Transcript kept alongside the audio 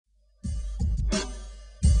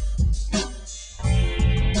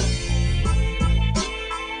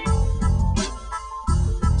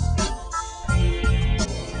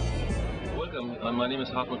name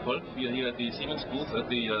is Hartmuth Kolb. We are here at the Siemens booth at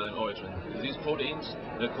the Origin. These proteins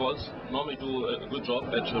calls normally do a good job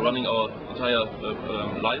at running our entire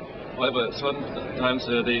life. However, sometimes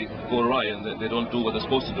they go awry and they don't do what they're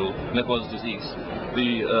supposed to do, and that causes disease.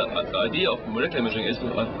 The idea of molecular imaging is to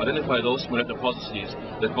identify those molecular processes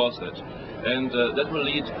that cause that. And that will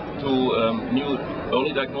lead to new early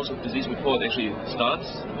diagnosis of disease before it actually starts,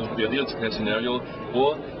 which would be a real case scenario,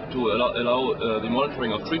 or to allow the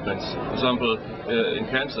monitoring of treatments. For example, in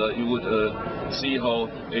cancer, you would see how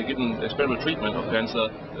a given experimental treatment of cancer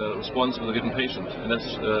responds with a given patient, and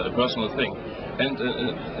that's a personal thing. And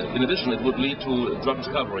in addition, it would lead to drug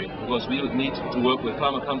discovery, because we would need to work with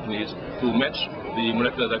pharma companies to match the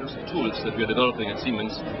molecular diagnostic tools that we are developing at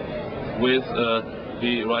Siemens with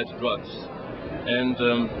the right drugs. And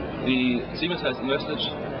the Siemens has invested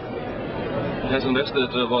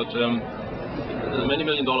about many $1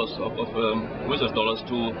 million of research dollars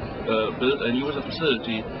to build a new research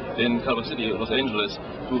facility in Culver City, Los Angeles,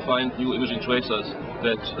 to find new imaging tracers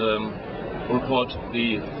that report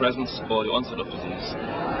the presence or the onset of disease.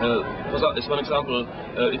 As one example,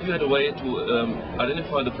 if you had a way to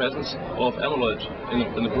identify the presence of amyloid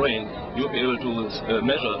in the brain, you would be able to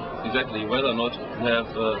measure exactly whether or not you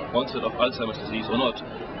have onset of Alzheimer's disease or not.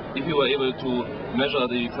 If you were able to measure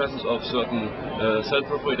the presence of certain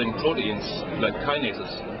cell-proliferating proteins, like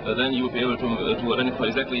kinases, then you would be able to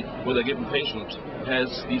identify exactly whether a given patient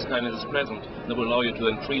has these kinases present. That will allow you to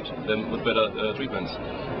then treat them with better treatments.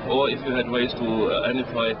 Or if you had ways to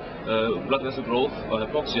identify blood vessel growth or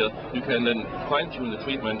hypoxia, you can then fine-tune the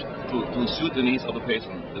treatment to suit the needs of the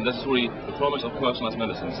patient. And that's really the promise of personalized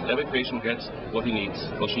medicines. Every patient gets what he needs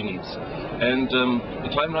or she needs. And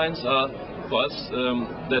the timelines are, for us,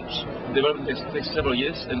 that development takes several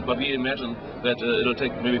years, but we imagine that it'll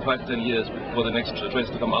take maybe 5 to 10 years for the next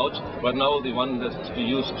tracer to come out. Right now, the one that's to be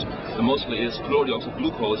used mostly is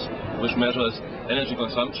glucose, which measures energy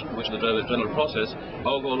consumption, which is a general process.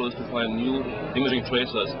 Our goal is to find new imaging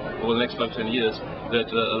tracers over the next 5 to 10 years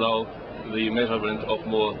that allow the measurement of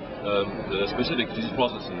more specific disease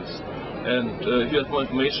processes. And if you have more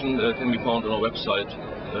information, it can be found on our website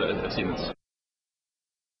at Siemens.